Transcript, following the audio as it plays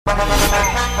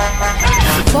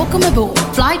Welcome aboard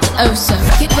Flight Oso.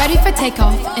 Get ready for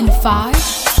takeoff in 5,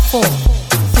 4,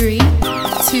 3,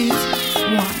 2,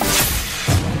 1.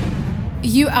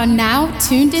 You are now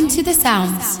tuned into the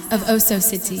sounds of Oso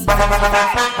City. Oh,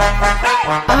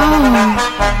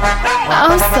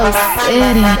 Oso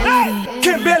City.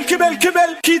 Quelle belle,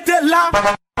 qui t'es là?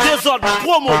 Des autres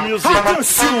promo music.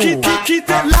 Attention, qui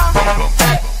t'es là?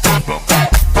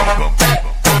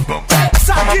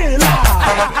 Ça qui est là?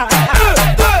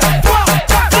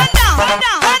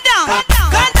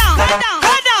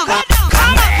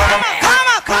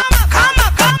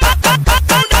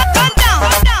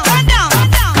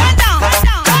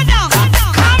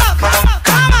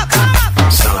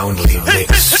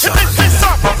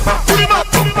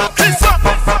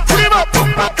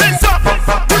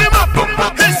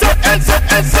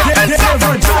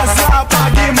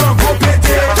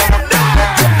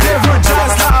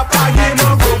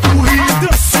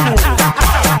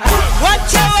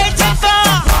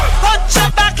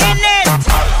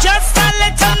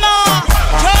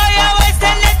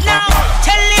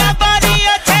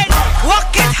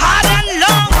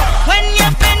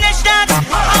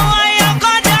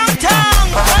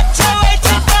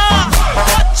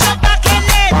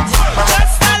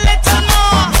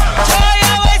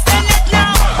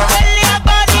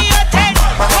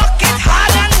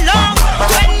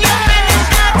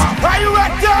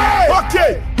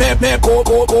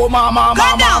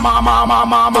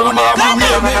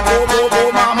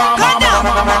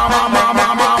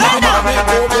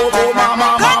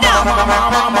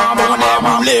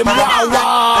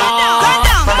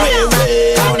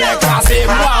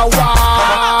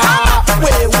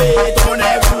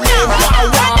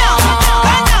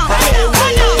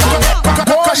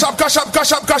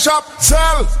 Cash up,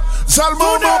 Zal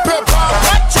Mono Pepper.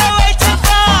 What you waiting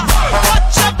for? Put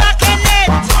your back in it.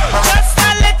 Just a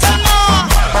little more.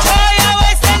 Throw your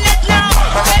waist in it now.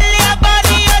 Tell your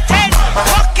body you're 10.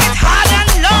 Walk it hard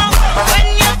and long. When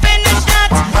you finish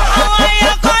that, how are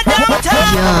you go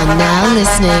downtown? You're now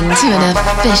listening to an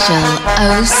official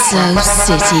Oso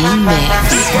City mix.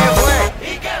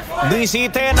 No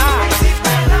hiciste nada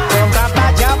con tanta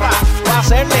chapa pa'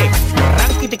 hacerle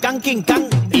ranking can king can.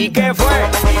 ¿Y qué fue?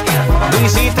 No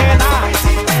hiciste nada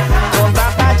con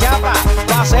tanta chapa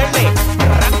pa' hacerle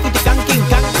ranking can king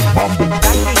can.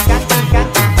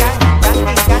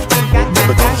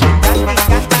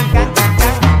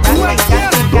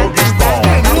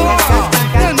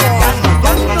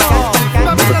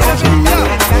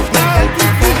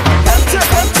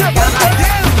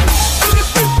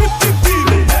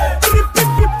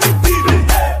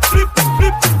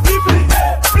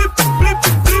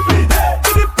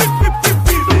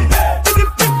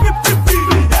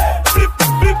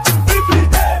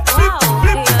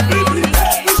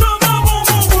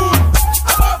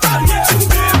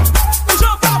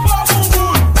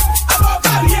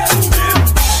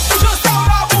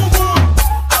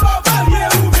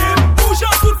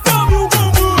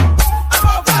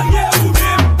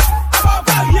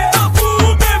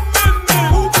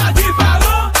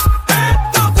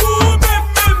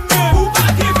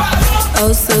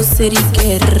 City,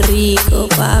 qué rico,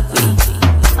 papi.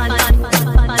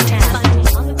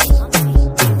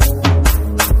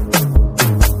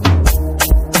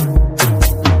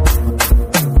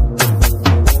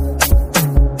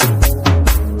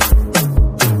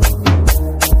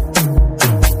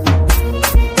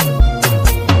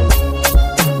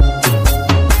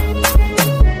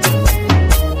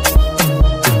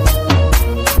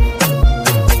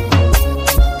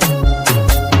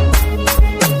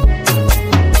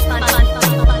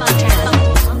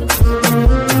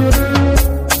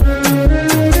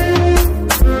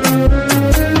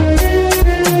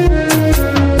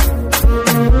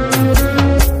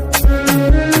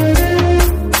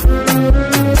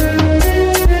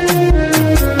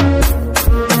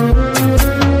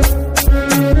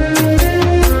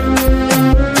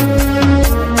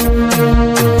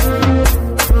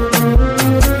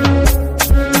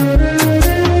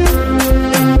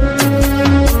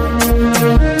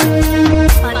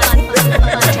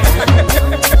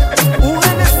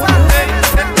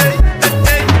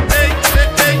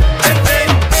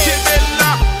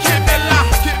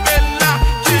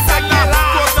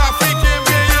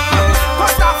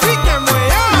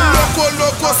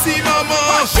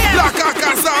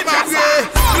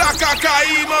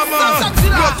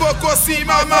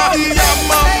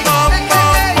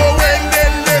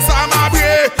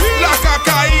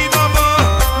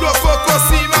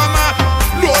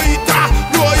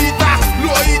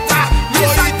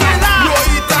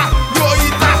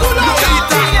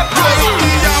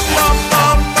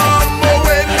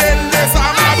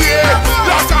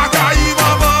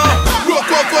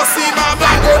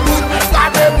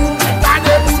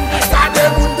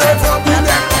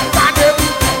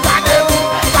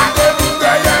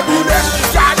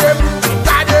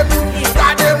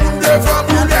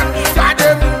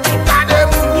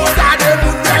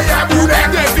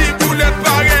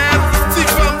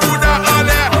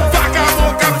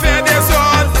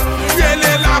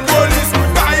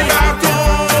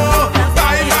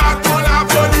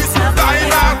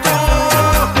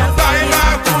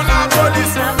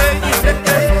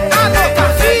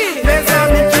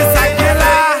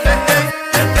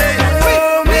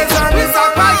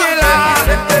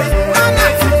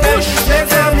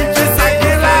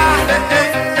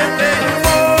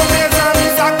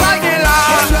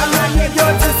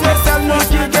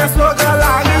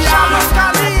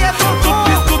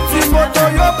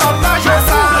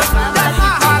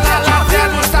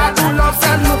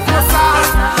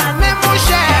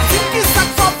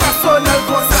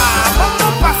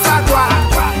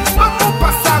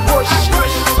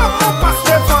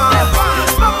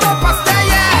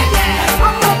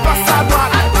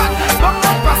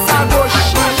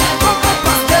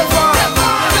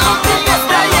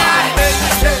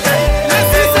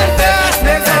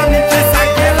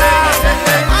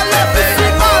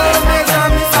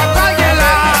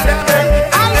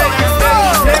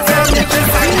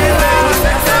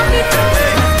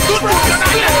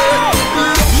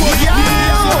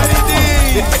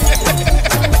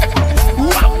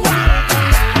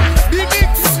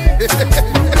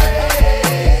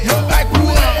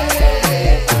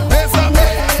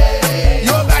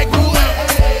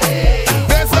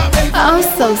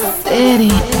 So City.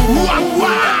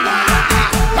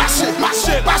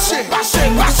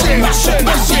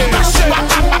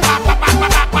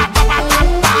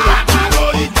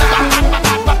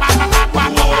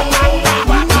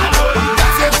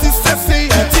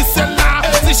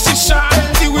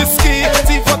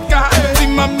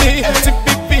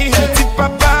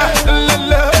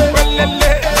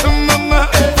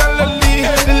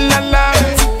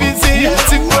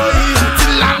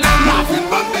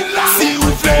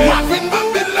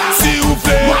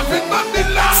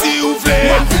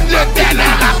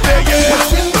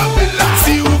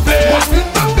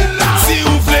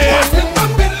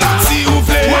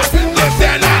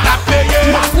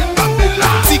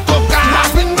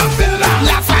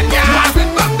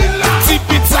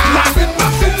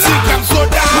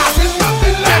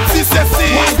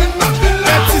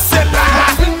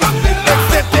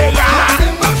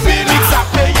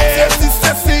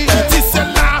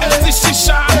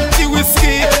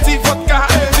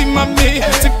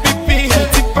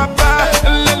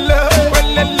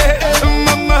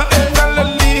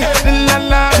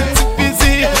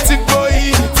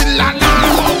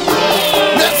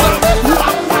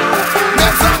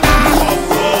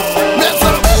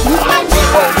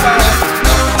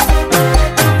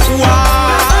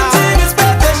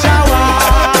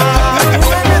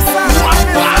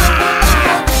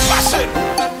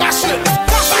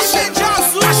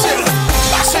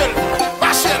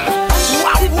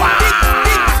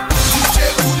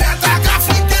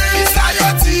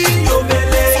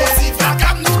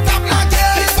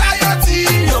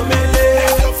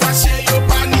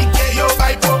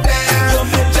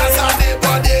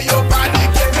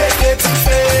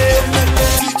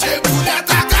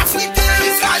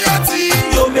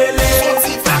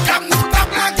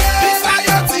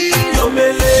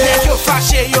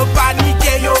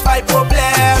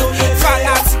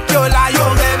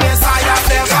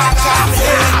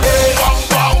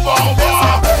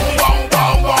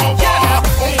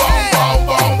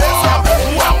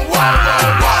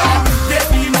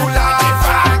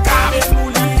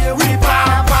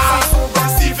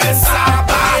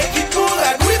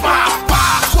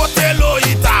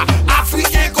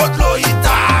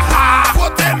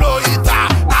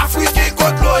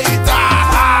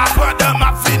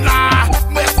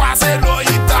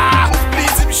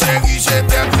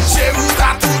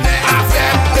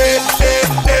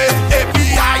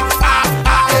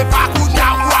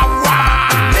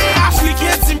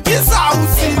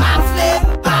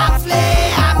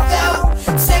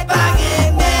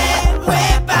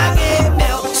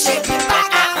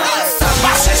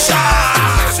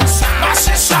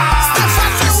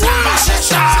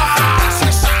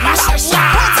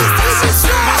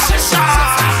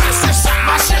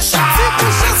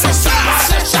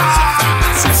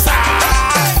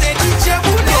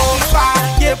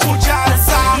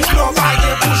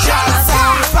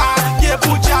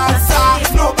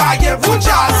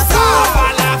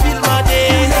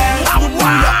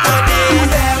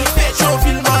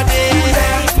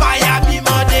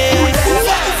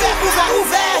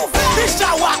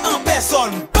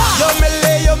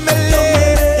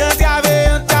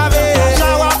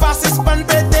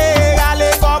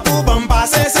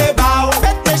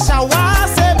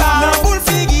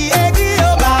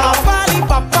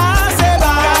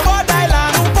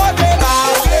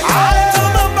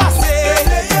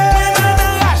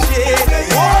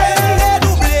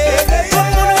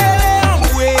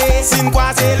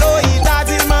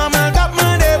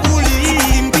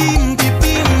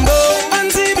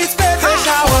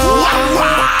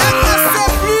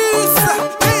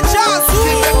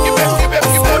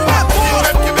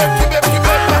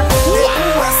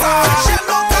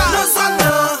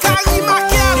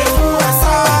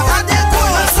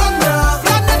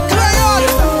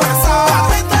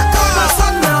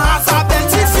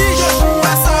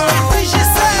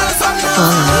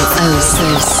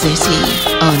 City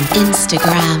on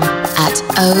Instagram at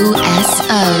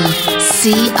OSOCITY.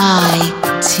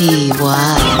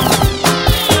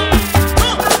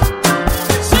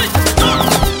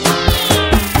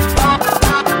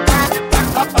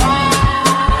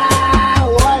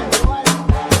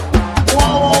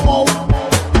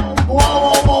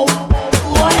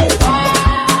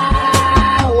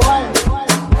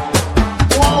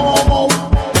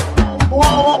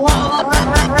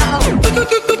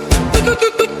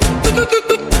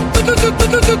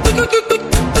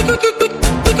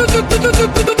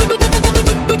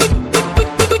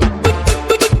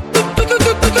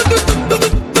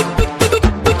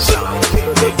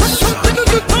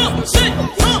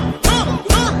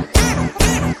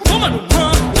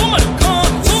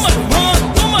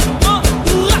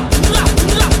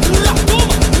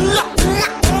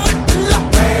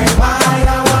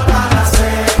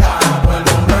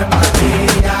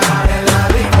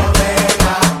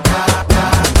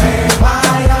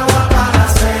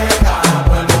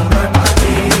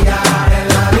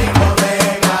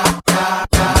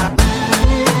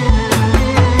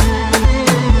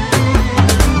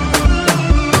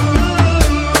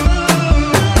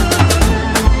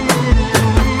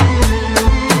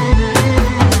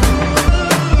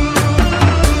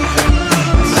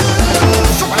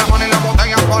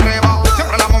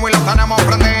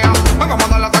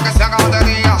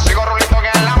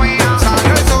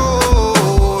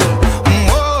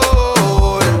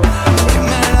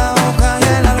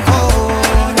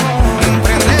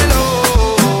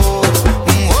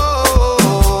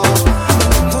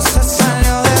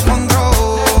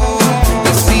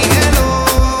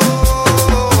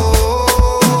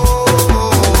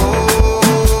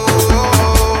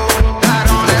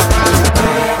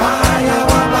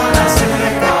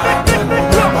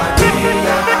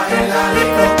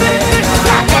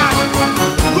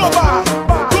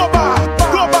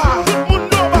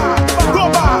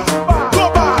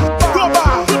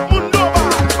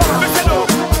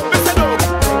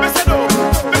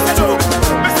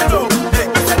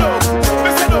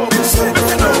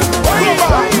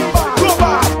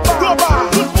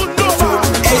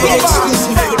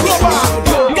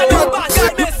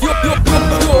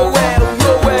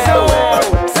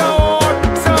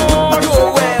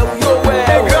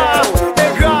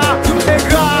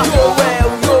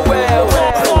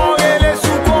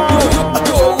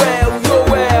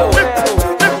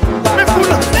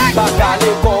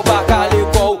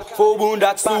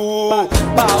 sou.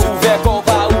 Pas ouvert corps,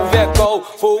 pas ouvert corps.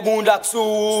 Faut moun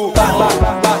sou.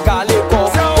 Pas calé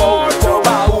corps.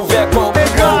 Pas ouvert corps.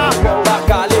 Pas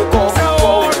calé corps.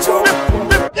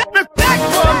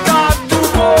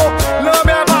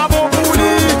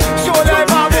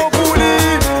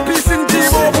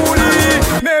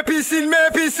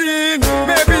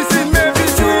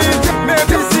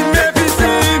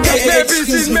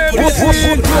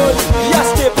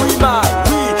 Yaste prima,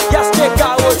 oui, yaste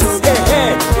carotte,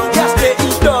 yaste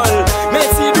idole,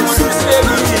 merci douce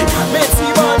série, merci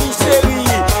mani série,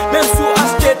 même sous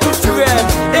acheter toute crème,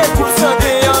 et pour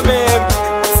santé en même,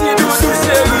 si douce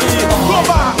série. Go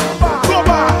back, tout le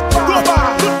monde go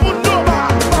back, go back, tout le monde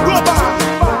go back.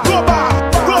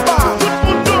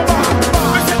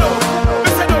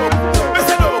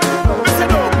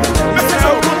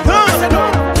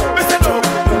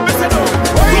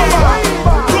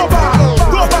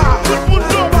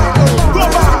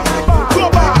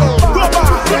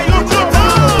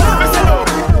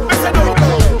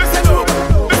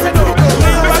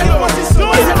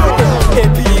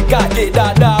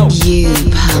 You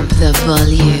pump the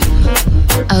volume.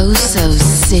 Oh So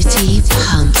City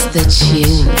pumps the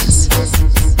tunes.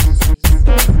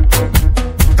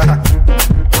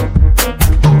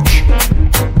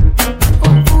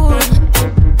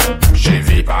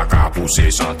 J'ai pas qu'à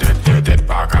pousser sans tête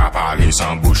pas qu'à parler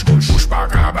sans bouche, bouche pas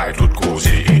qu'à bailler toute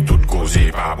causée, et toute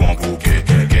causée pas bon pour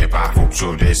que pas pour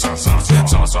sauter sans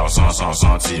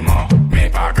sentiment, mais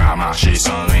pas qu'à marcher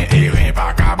sans rien, et rien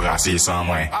pas qu'à brasser sans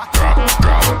moins.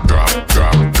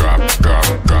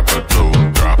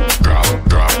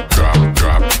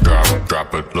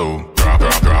 Drop it low, drop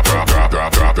it low,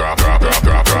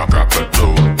 drop it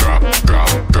low,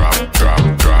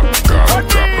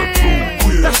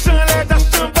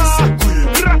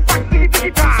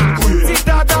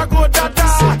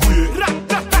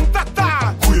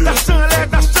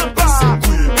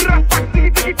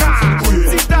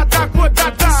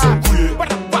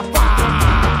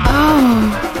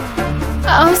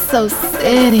 Oh So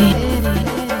City.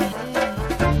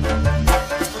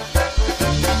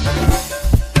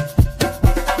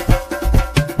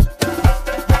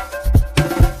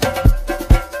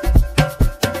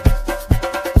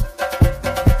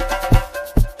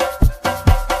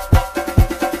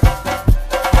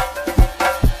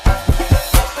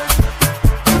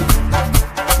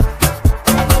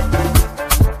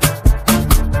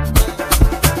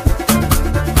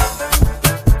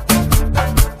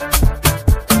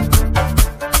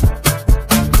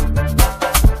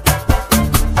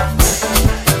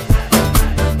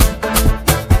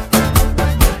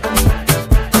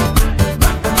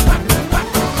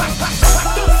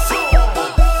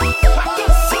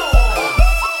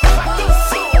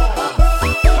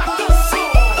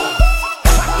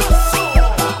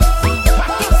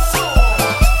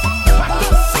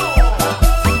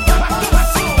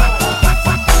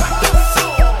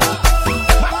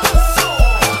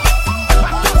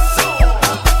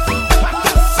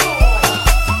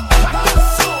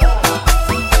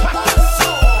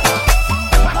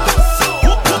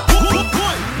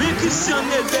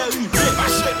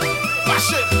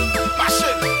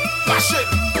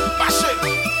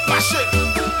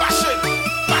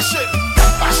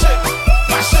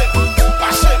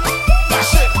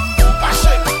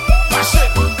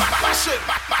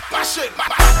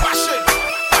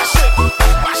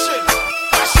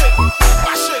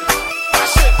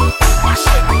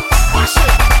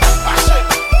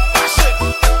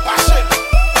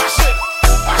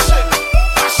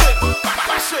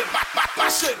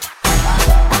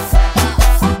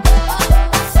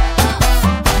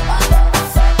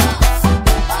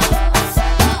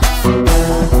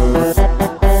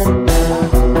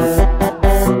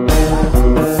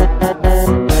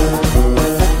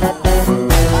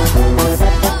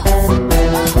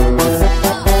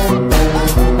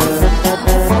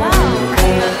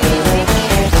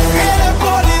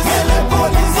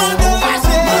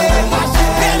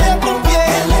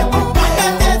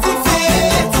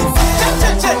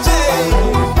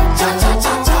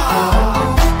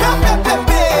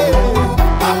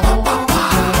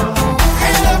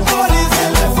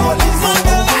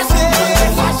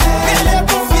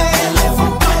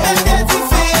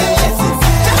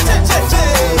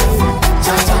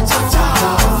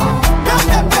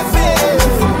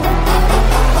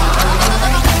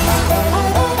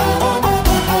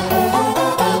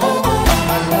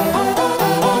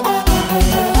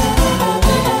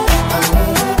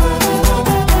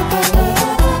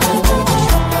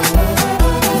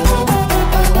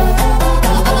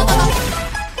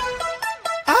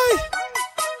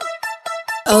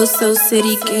 Oso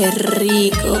City, qué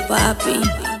rico, papi.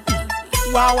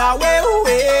 Wow, wow, wow,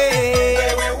 wow,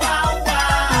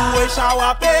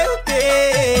 shower, baby.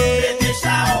 Me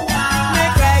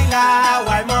cry la,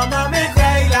 why mama me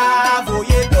cry la,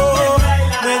 voye do,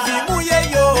 me di mouye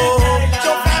yo,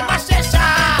 yo fais ma checha. Me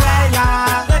cry la,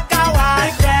 me kawa, me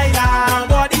cry la,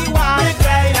 body wa, me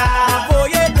cry la,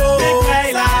 voye do, me cry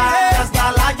la, hasta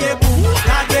lage boom,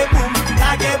 lage boom,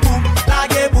 lage boom,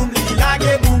 lage boom,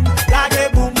 lage boom, lage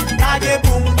boom, lage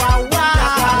boom, wow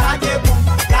wow, lage boom,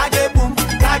 lage boom,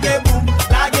 lage boom,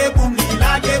 lage boom,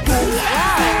 lage boom.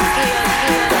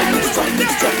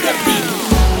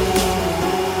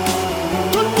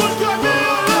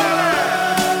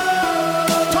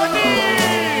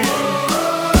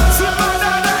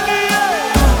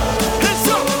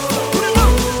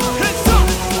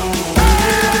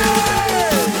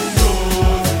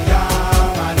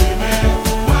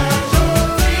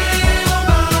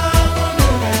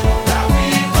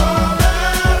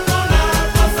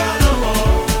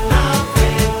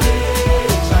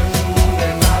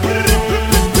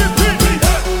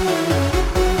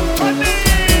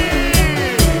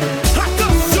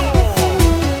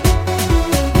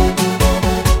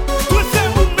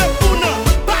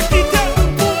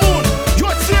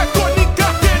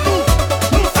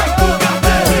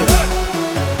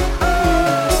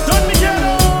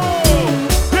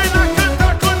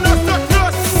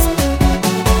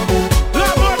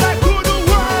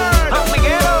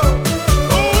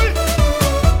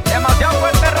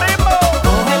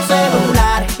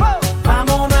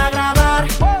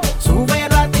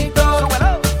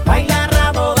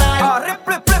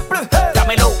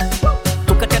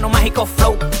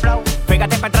 Flow,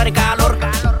 pégate para entrar en calor.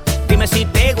 Dime si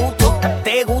te gustó.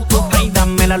 Ay,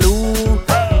 dame la luz.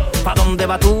 ¿Pa' dónde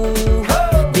vas tú?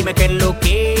 Dime qué es lo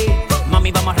que,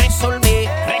 mami, vamos a resolver.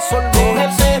 Coge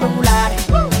el celular,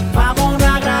 vámonos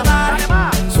a grabar.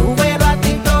 Súbelo a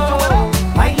TikTok,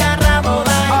 baila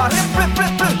Raboday.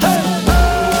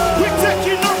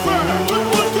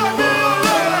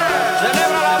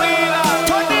 Celebra la vida.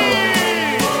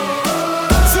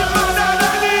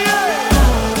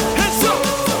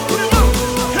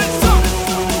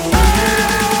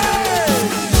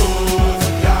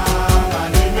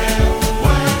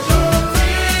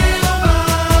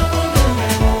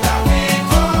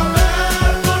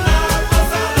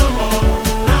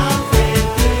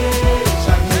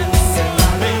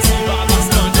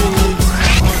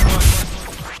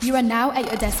 You are now at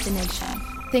your destination.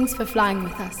 Thanks for flying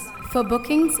with us. For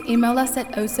bookings, email us at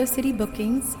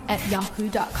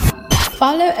osocitybookings@yahoo.com.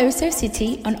 Follow Oso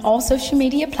City on all social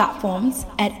media platforms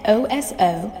at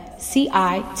OSOCITY.